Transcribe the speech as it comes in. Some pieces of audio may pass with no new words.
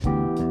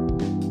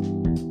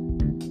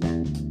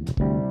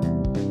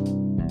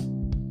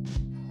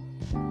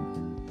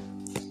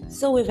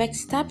So we've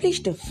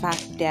established the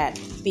fact that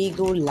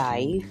Bigo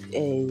Live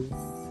is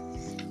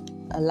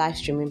a live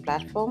streaming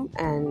platform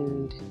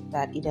and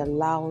that it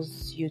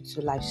allows you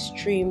to live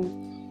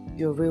stream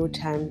your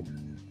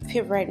real-time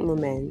favorite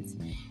moments,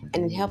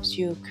 and it helps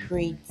you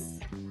create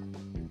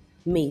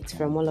mates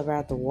from all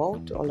around the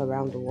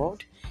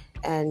world.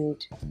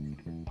 And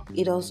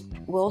we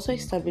also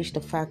established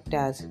the fact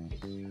that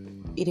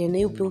it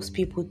enables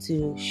people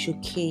to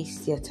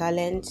showcase their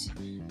talent,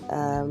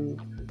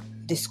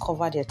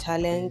 discover their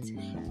talent,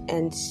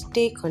 and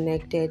stay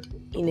connected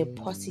in a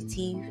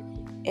positive,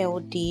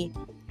 healthy,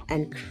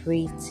 and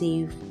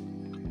creative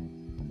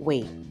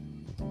way.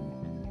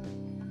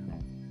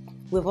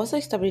 We've also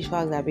established the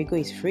fact that Bigo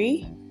is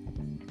free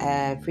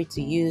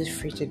to use,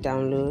 free to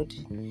download,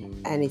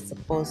 and it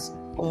supports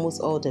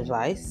almost all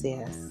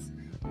devices,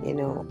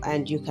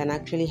 and you can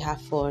actually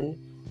have fun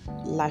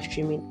live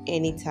streaming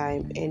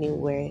anytime,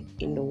 anywhere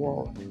in the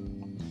world.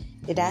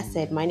 With that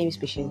said, my name is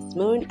Patience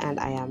Moon and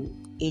I am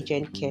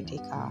agent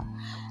caretaker,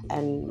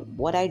 and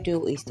what I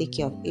do is take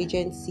care of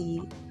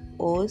agency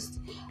hosts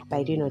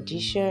by doing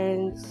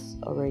auditions,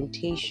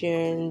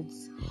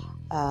 orientations,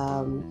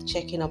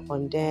 checking up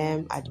on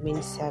them,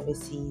 admin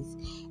services,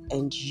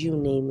 and you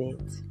name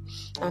it.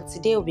 And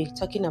today we'll be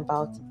talking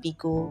about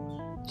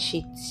Bigo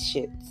cheat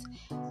sheets.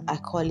 I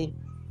call it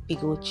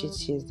Bigo cheat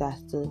sheets.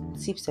 That's the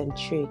tips and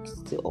tricks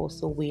to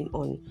also win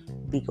on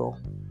Bigo.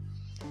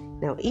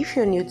 Now, if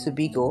you're new to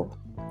Bigo,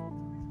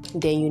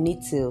 then you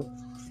need to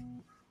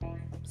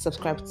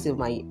subscribe to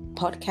my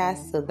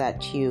podcast so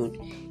that you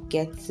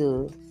get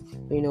to,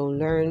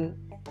 learn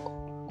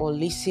or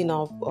listen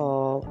up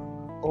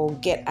or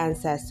get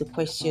answers to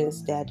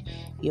questions that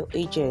your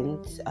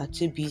agents are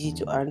too busy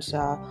to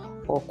answer,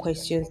 or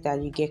questions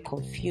that you get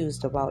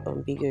confused about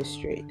on Bigo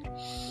Street.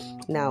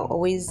 Now,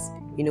 always,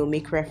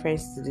 make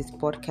reference to this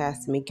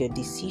podcast to make your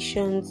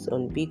decisions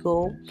on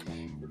Bigo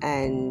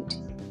and,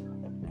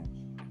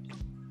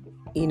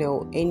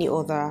 any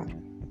other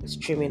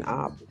streaming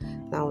app.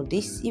 Now, if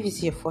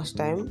it's your first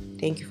time,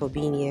 thank you for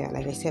being here.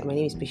 Like I said, my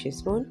name is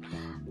Patience Moon.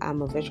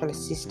 I'm a virtual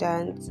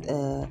assistant,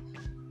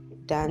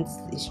 dance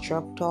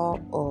instructor,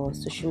 or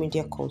social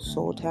media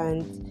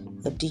consultant,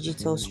 a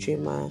digital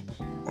streamer,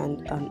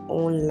 and an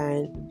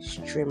online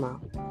streamer.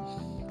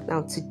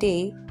 Now,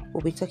 today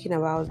we'll be talking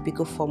about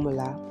Bigo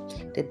formula,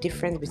 the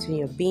difference between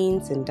your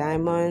beans and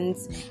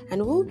diamonds,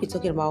 and we'll be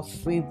talking about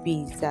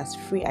freebies, that's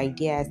free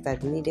ideas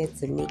that needed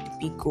to make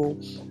Bigo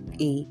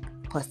a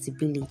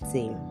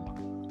possibility.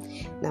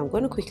 Now, I'm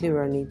going to quickly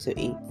run into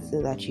it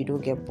so that you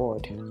don't get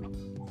bored.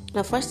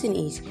 Now, first thing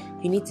is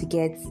you need to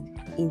get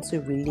into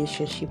a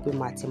relationship with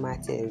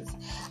mathematics.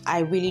 I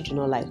really do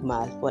not like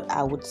math, but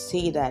I would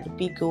say that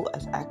Bigo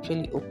has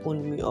actually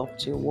opened me up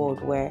to a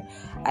world where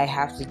I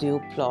have to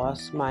do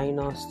plus,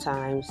 minus,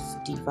 times,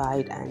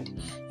 divide, and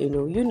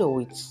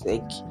it's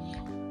like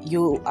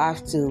you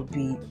have to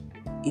be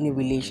in a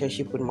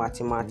relationship with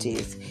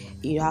mathematics.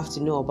 You have to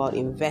know about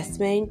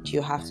investment.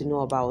 You have to know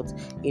about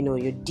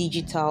your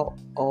digital,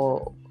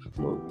 or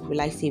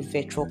will I say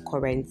virtual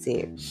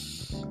currency.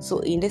 So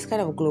in this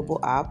kind of global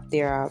app,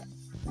 there are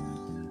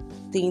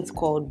things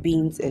called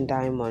beans and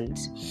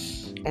diamonds,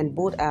 and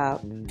both are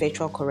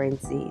virtual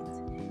currencies.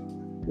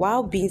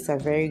 While beans are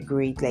very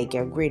great,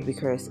 they're great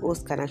because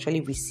hosts can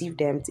actually receive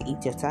them to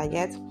eat your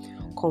target,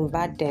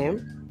 convert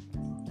them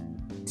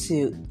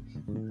to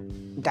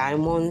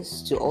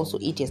diamonds to also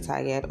eat your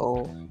target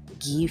or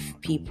give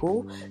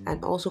people,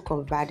 and also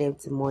convert them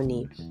to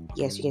money.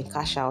 Yes, you can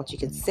cash out, you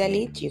can sell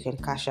it, you can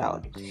cash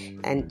out.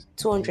 And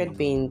 200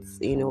 beans,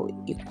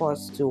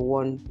 equals to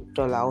 $1,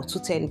 or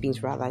 210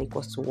 beans rather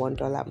equals to $1.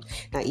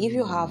 Now, if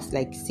you have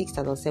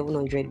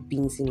 6,700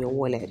 beans in your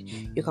wallet,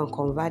 you can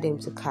convert them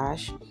to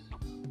cash,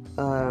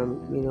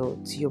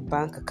 to your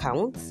bank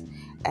account,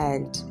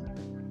 and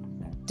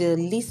the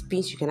least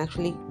beans you can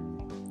actually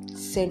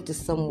send to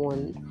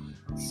someone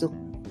to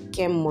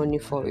get money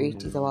for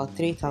it is about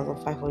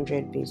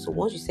 3,500 beans. So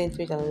once you send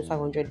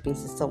 3,500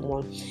 beans to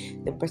someone,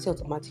 the person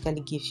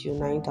automatically gives you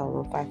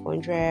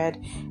 9,500,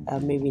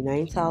 maybe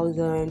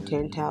 9,000,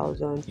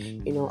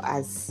 10,000,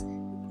 as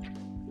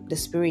the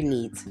spirit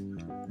leads.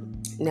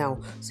 Now,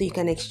 so you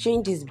can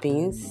exchange these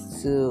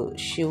beans to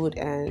shield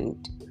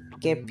and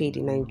get paid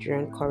in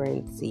Nigerian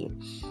currency,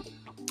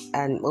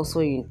 and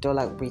also in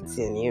dollar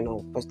Britain,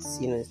 but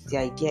the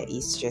idea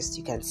is just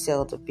you can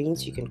sell the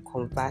beans, you can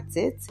convert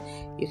it,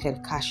 you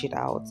can cash it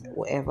out,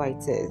 whatever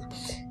it is.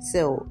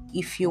 So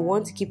if you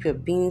want to keep your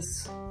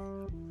beans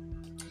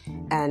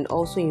and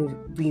also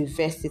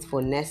reinvest it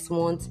for next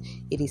month,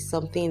 it is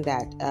something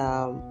that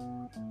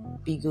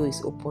Bigo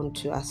is open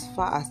to. As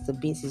far as the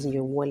beans is in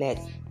your wallet,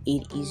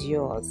 it is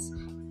yours.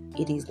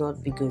 It is not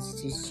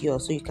Bigo's, it is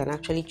yours. So you can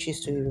actually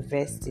choose to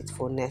invest it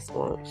for next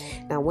month.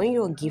 Now, when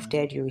you're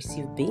gifted, you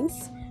receive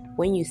beans.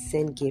 When you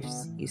send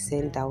gifts, you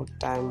send out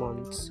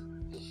diamonds.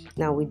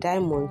 Now, with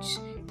diamonds,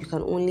 you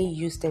can only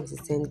use them to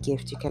send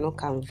gifts. You cannot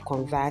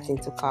convert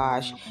into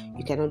cash.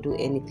 You cannot do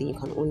anything. You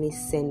can only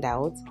send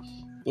out,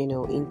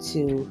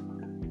 into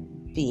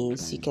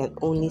beans. You can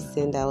only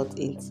send out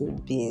into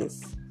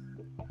beans.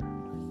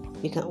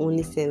 You can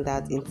only send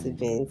that into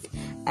beans.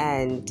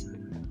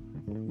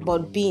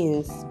 But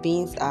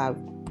beans are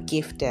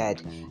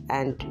gifted,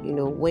 and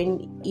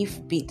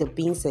the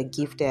beans are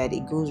gifted,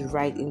 it goes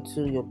right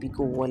into your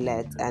Bigo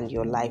wallet and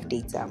your live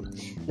data.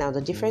 Now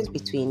the difference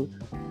between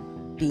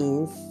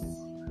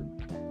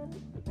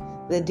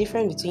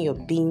your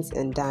beans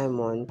and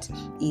diamond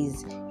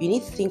is you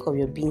need to think of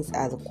your beans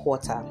as a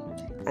quarter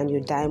and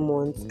your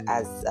diamonds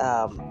as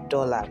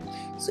dollar.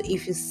 So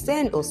if you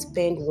send or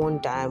spend one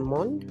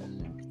diamond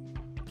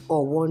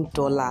or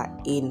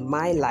 $1 in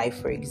my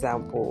life, for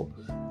example,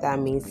 that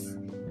means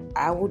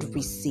I would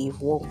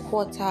receive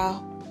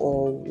 1/4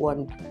 or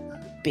 1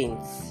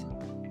 beans.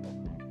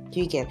 Do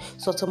you get?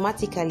 So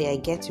automatically I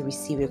get to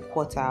receive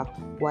 1/4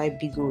 while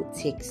Bigo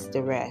takes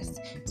the rest.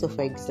 So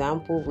for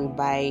example, we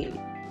buy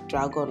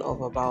dragon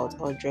of about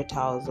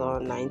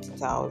 100,000,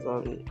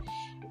 90,000,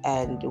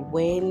 and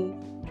when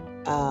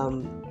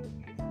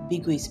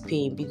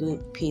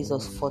Bigo pays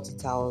us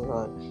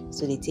 40,000,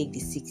 so they take the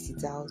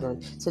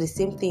 60,000. So the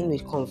same thing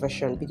with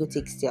conversion. Bigo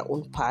takes their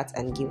own part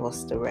and give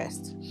us the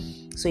rest.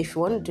 So if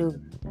you want to do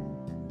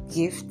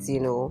gifts,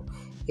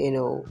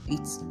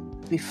 it's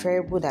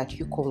preferable that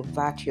you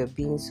convert your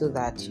beans so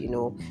that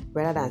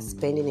rather than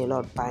spending a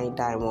lot buying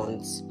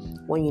diamonds,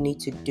 what you need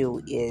to do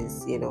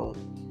is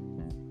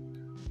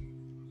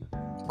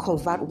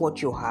convert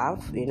what you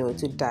have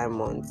to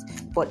diamonds.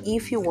 But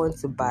if you want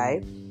to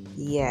buy,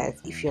 yes,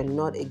 if you're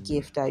not a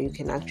gifter, you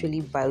can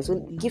actually buy. So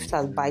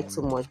gifters buy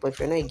too much, but if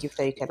you're not a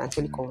gifter, you can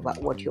actually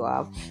convert what you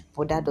have.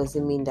 But that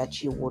doesn't mean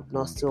that you would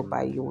not still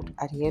buy. You would,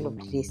 at the end of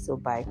the day, still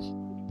buy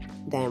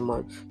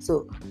diamond.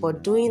 So,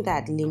 but doing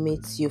that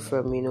limits you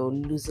from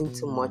losing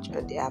too much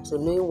on the app. So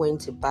knowing when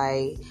to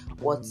buy,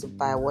 what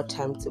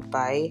time to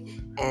buy,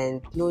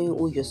 and knowing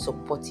who you're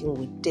supporting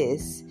with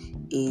this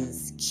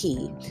is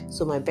key.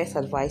 So my best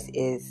advice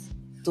is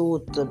do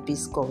the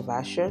biz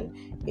conversion,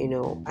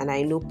 and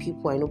I know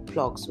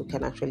plugs who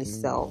can actually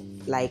sell,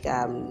 like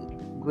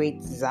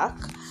Great Zach.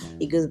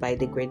 He goes by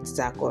the Great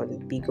Zach on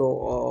Bigo,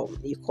 or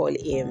you call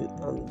him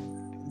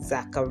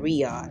Zach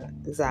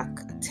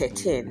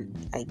 13,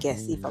 I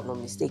guess, if I'm not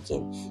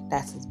mistaken.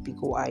 That's his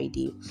Bigo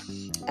ID.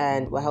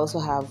 And we also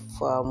have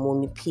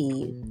Mommy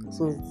P.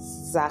 So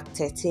Zach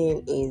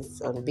 13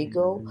 is on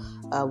Bigo.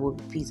 Mommy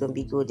P is on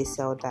Bigo. They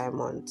sell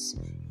diamonds,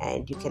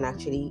 and you can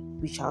actually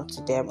reach out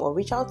to them or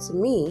reach out to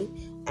me,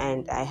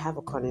 and I have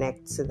a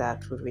connect so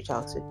that would reach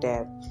out to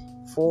them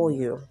for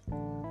you.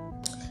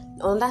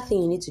 Another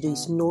thing you need to do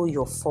is know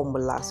your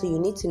formula. So you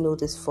need to know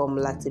this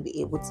formula to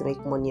be able to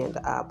make money on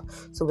the app.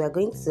 So we are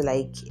going to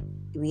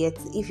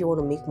if you want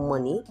to make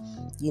money,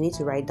 you need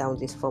to write down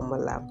this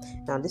formula.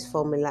 Now this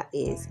formula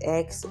is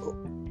X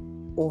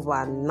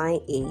over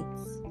 98,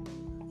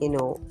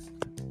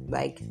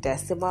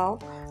 decimal,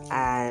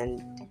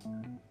 and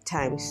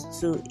times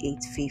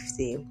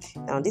 2,850.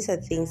 Now these are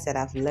things that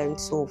I've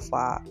learned so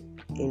far,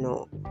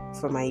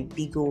 from my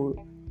Bigo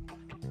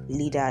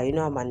leader.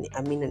 I'm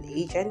in an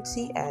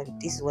agency,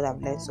 and this is what I've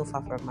learned so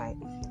far from my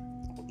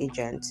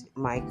agent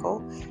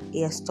Michael.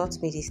 He has taught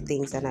me these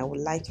things, and I would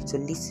like you to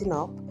listen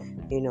up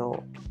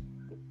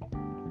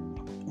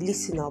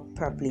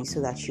properly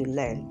so that you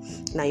learn.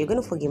 Now you're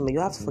going to forgive me, you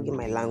have to forgive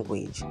my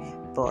language,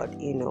 but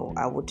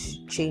I would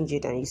change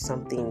it and use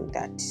something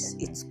that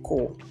it's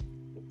cool.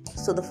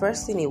 So the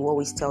first thing they will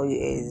always tell you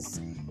is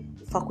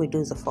fuck with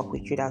those that fuck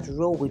with you, that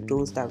roll with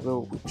those that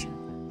roll with you.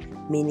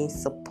 Meaning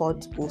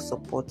support who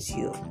supports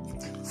you,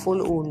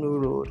 follow who no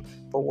road.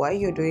 But while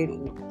you're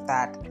doing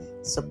that,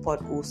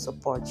 support who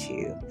supports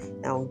you.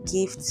 Now,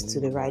 gifts to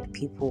the right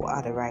people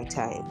at the right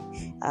time.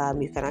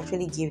 You can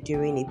actually give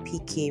during a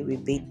PK,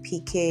 rebate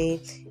PK.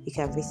 You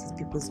can visit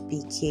people's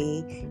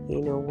PK,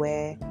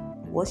 where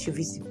once you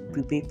visit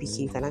rebate PK,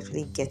 you can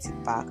actually get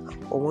it back.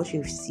 Or once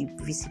you visit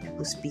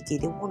people's PK,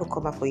 they want to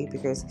come back for you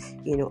because,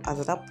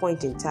 at that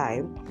point in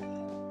time,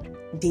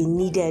 they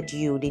needed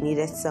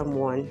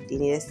someone,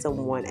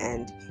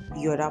 and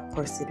you're that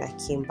person that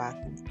came back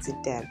to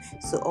them.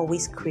 So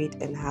always create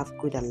and have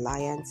good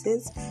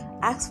alliances.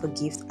 Ask for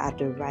gifts at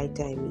the right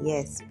time.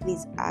 Yes,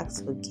 please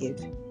ask for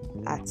gifts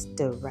at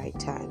the right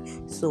time.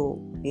 So,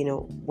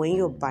 when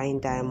you're buying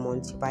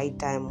diamonds, you buy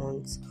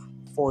diamonds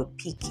for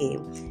PK,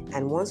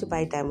 and once you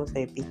buy diamonds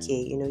for a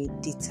PK,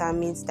 it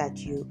determines that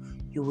you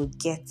will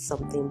get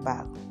something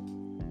back.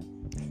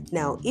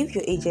 Now, if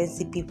your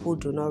agency people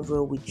do not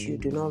roll with you,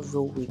 do not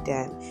roll with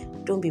them,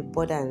 don't be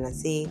bothered and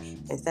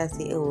start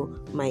saying, oh,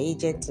 my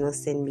agent did not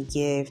send me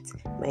gifts,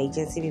 my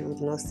agency people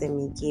do not send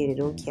me gifts, they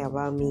don't care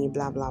about me,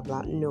 blah, blah,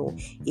 blah. No,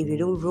 if you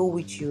don't roll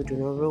with you, do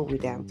not roll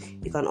with them.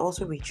 You can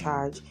also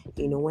recharge,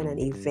 when an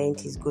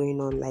event is going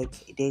on,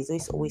 like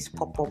there's always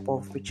pop-up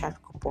of recharge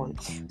coupon.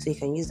 So you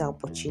can use that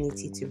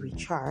opportunity to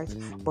recharge.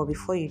 But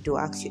before you do,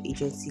 ask your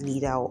agency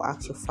leader or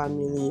ask your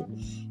family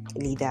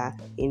leader,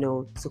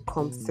 to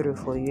come through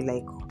for you,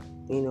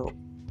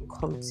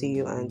 come to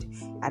you and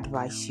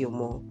advise you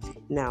more.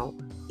 Now,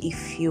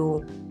 if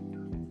you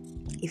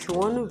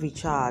want to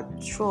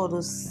recharge, throw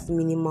those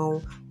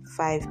minimal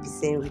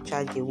 5%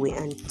 recharge away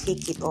and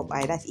take it up.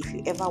 That if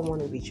you ever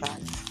want to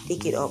recharge,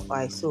 take it up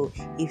by. So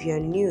if you're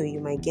new, you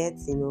might get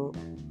a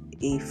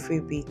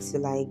freebie to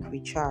like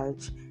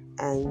recharge.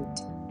 And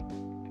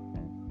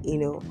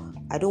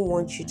I don't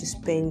want you to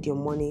spend your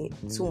money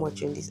too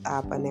much on this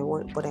app, and I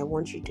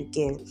want you to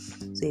gain.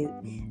 So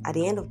at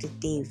the end of the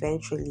day,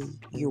 eventually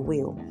you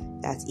will.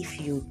 That if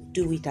you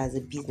do it as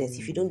a business,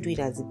 if you don't do it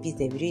as a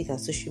business, if you do it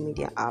as a social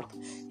media app,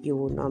 you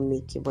will not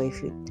make it. But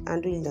if you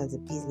handle it as a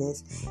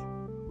business,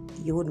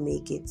 you would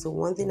make it. So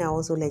one thing I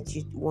also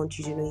want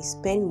you to know is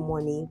spend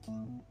money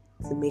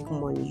to make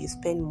money. You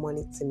spend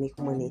money to make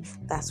money.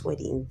 That's where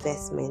the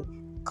investment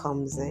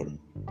comes in.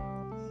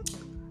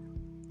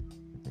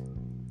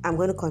 I'm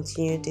going to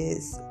continue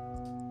this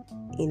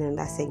in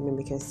another segment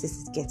because this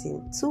is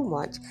getting too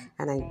much,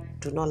 and I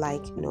do not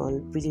like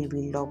really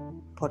really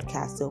long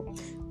podcasts. So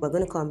we're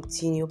going to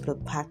continue the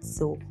part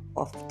 2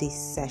 of this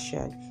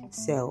session.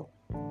 So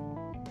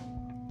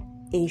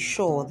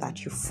ensure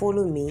that you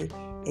follow me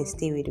and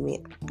stay with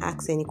me.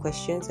 Ask any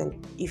questions,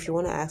 and if you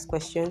want to ask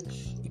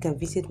questions, you can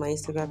visit my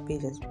Instagram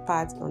page as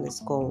pat_moon_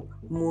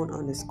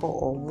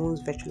 or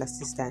Moon's virtual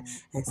assistant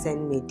and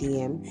send me a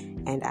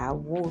DM, and I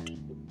would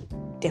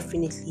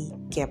definitely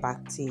get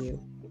back to you.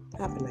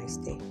 Have a nice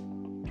day.